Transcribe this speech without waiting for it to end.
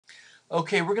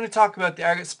Okay, we're going to talk about the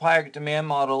aggregate supply aggregate demand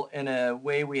model in a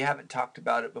way we haven't talked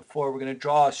about it before. We're going to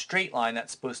draw a straight line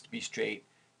that's supposed to be straight.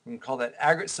 We're going to call that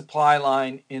aggregate supply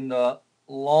line in the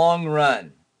long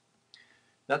run.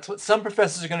 That's what some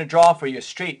professors are going to draw for you,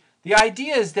 straight. The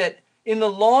idea is that in the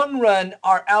long run,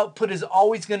 our output is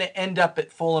always going to end up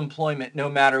at full employment no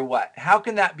matter what. How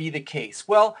can that be the case?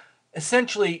 Well,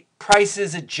 essentially,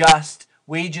 prices adjust,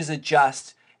 wages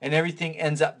adjust, and everything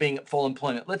ends up being at full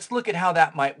employment. Let's look at how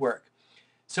that might work.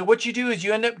 So what you do is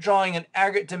you end up drawing an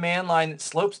aggregate demand line that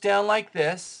slopes down like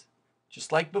this,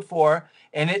 just like before,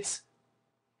 and it's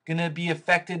going to be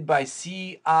affected by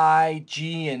C, I,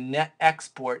 G, and net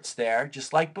exports there,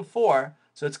 just like before.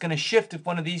 So it's going to shift if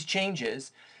one of these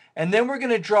changes. And then we're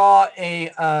going to draw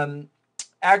a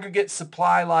aggregate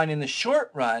supply line in the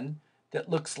short run that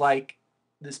looks like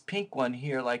this pink one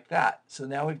here, like that. So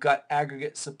now we've got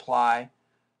aggregate supply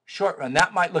short run.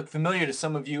 That might look familiar to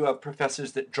some of you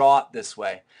professors that draw it this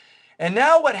way. And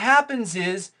now what happens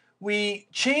is we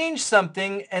change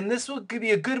something, and this will give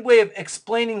you a good way of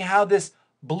explaining how this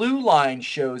blue line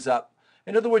shows up.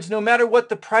 In other words, no matter what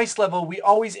the price level, we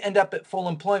always end up at full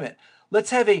employment.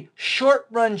 Let's have a short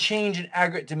run change in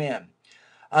aggregate demand.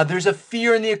 There's a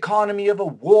fear in the economy of a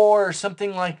war or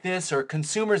something like this, or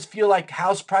consumers feel like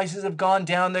house prices have gone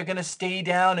down, they're going to stay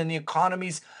down, and the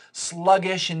economy's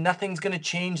sluggish and nothing's going to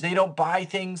change. They don't buy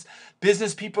things.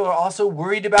 Business people are also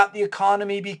worried about the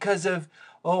economy because of,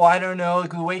 oh, I don't know,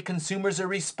 the way consumers are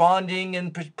responding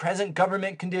and present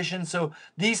government conditions. So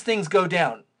these things go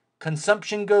down.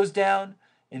 Consumption goes down,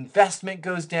 investment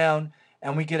goes down,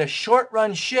 and we get a short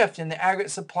run shift in the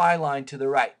aggregate supply line to the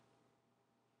right.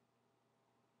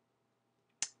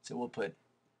 So we'll put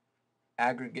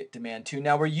aggregate demand 2.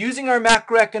 Now we're using our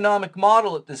macroeconomic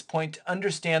model at this point to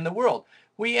understand the world.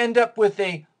 We end up with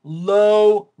a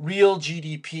low real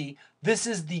GDP. This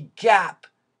is the gap.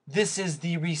 This is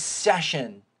the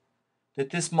recession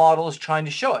that this model is trying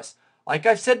to show us. Like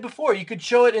I've said before, you could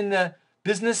show it in the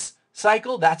business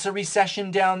cycle. That's a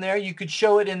recession down there. You could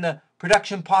show it in the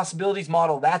production possibilities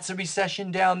model. That's a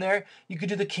recession down there. You could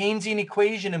do the Keynesian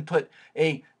equation and put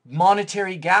a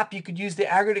monetary gap. You could use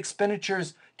the aggregate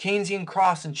expenditures Keynesian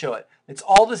cross and show it. It's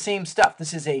all the same stuff.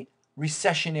 This is a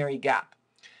recessionary gap.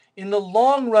 In the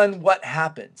long run, what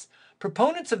happens?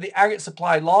 Proponents of the aggregate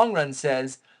supply long run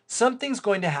says something's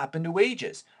going to happen to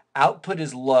wages. Output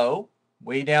is low,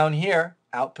 way down here.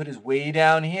 Output is way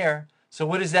down here. So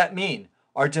what does that mean?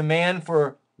 Our demand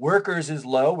for workers is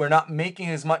low. We're not making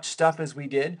as much stuff as we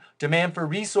did. Demand for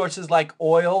resources like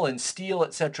oil and steel,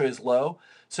 etc., is low.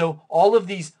 So all of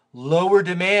these lower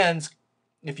demands,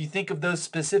 if you think of those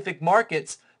specific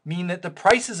markets, mean that the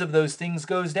prices of those things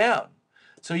goes down.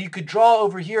 So you could draw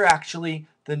over here actually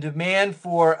the demand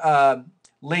for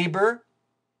labor,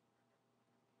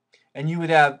 and you would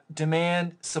have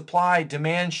demand, supply,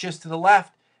 demand shifts to the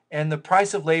left, and the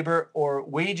price of labor or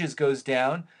wages goes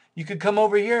down. You could come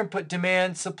over here and put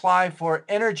demand, supply for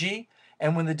energy,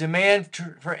 and when the demand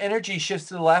for energy shifts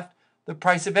to the left, the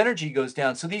price of energy goes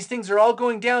down. So these things are all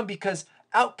going down because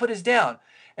output is down.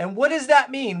 And what does that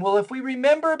mean? Well, if we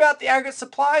remember about the aggregate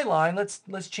supply line,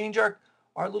 let's change our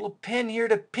little pen here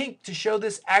to pink to show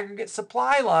this aggregate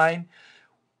supply line.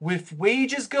 With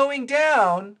wages going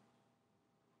down,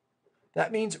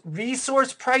 that means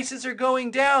resource prices are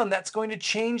going down. That's going to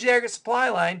change the aggregate supply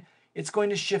line. It's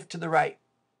going to shift to the right.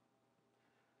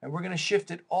 And we're going to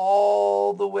shift it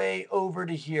all the way over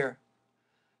to here.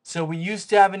 So we used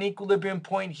to have an equilibrium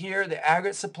point here. The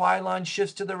aggregate supply line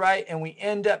shifts to the right, and we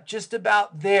end up just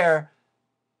about there,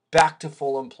 back to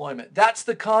full employment. That's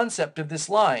the concept of this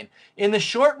line. In the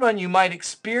short run, you might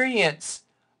experience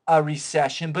a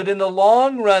recession, but in the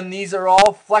long run, these are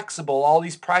all flexible. All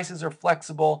these prices are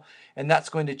flexible, and that's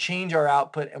going to change our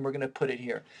output, and we're going to put it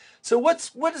here. So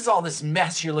what is all this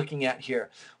mess you're looking at here?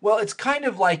 Well, it's kind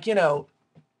of like,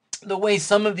 the way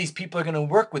some of these people are going to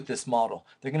work with this model.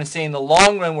 They're going to say in the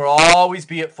long run, we'll always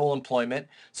be at full employment.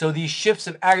 So these shifts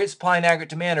of aggregate supply and aggregate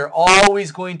demand are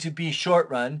always going to be short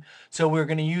run. So we're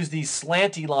going to use these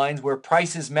slanty lines where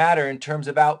prices matter in terms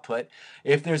of output.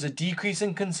 If there's a decrease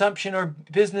in consumption or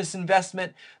business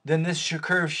investment, then this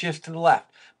curve shifts to the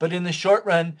left. But in the short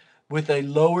run, with a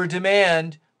lower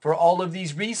demand for all of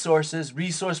these resources,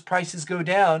 resource prices go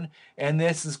down, and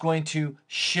this is going to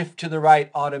shift to the right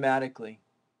automatically.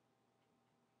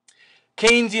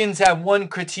 Keynesians have one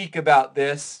critique about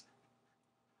this,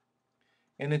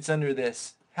 and it's under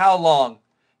this. How long?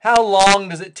 How long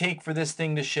does it take for this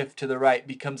thing to shift to the right?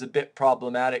 Becomes a bit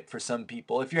problematic for some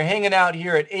people. If you're hanging out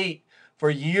here at 8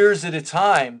 for years at a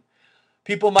time,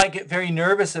 people might get very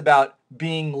nervous about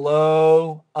being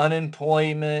low,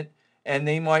 unemployment, and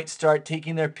they might start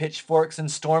taking their pitchforks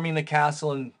and storming the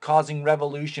castle and causing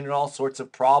revolution and all sorts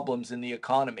of problems in the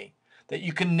economy that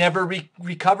you can never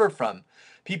recover from.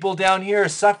 People down here are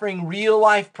suffering real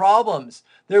life problems.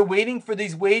 They're waiting for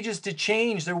these wages to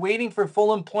change. They're waiting for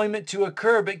full employment to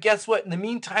occur. But guess what? In the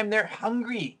meantime, they're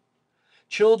hungry.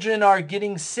 Children are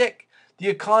getting sick. The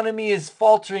economy is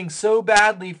faltering so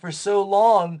badly for so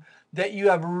long that you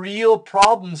have real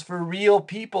problems for real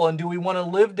people. And do we want to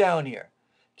live down here?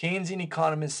 Keynesian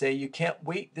economists say you can't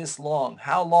wait this long.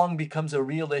 How long becomes a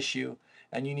real issue,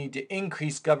 and you need to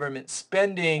increase government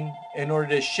spending in order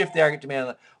to shift the aggregate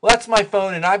demand. Well, that's my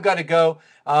phone, and I've got to go.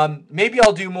 Maybe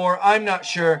I'll do more. I'm not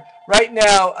sure. Right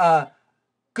now,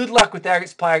 good luck with aggregate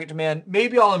supply, aggregate demand.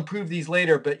 Maybe I'll improve these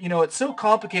later, but it's so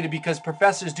complicated because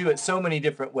professors do it so many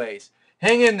different ways.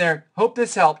 Hang in there. Hope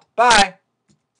this helped. Bye.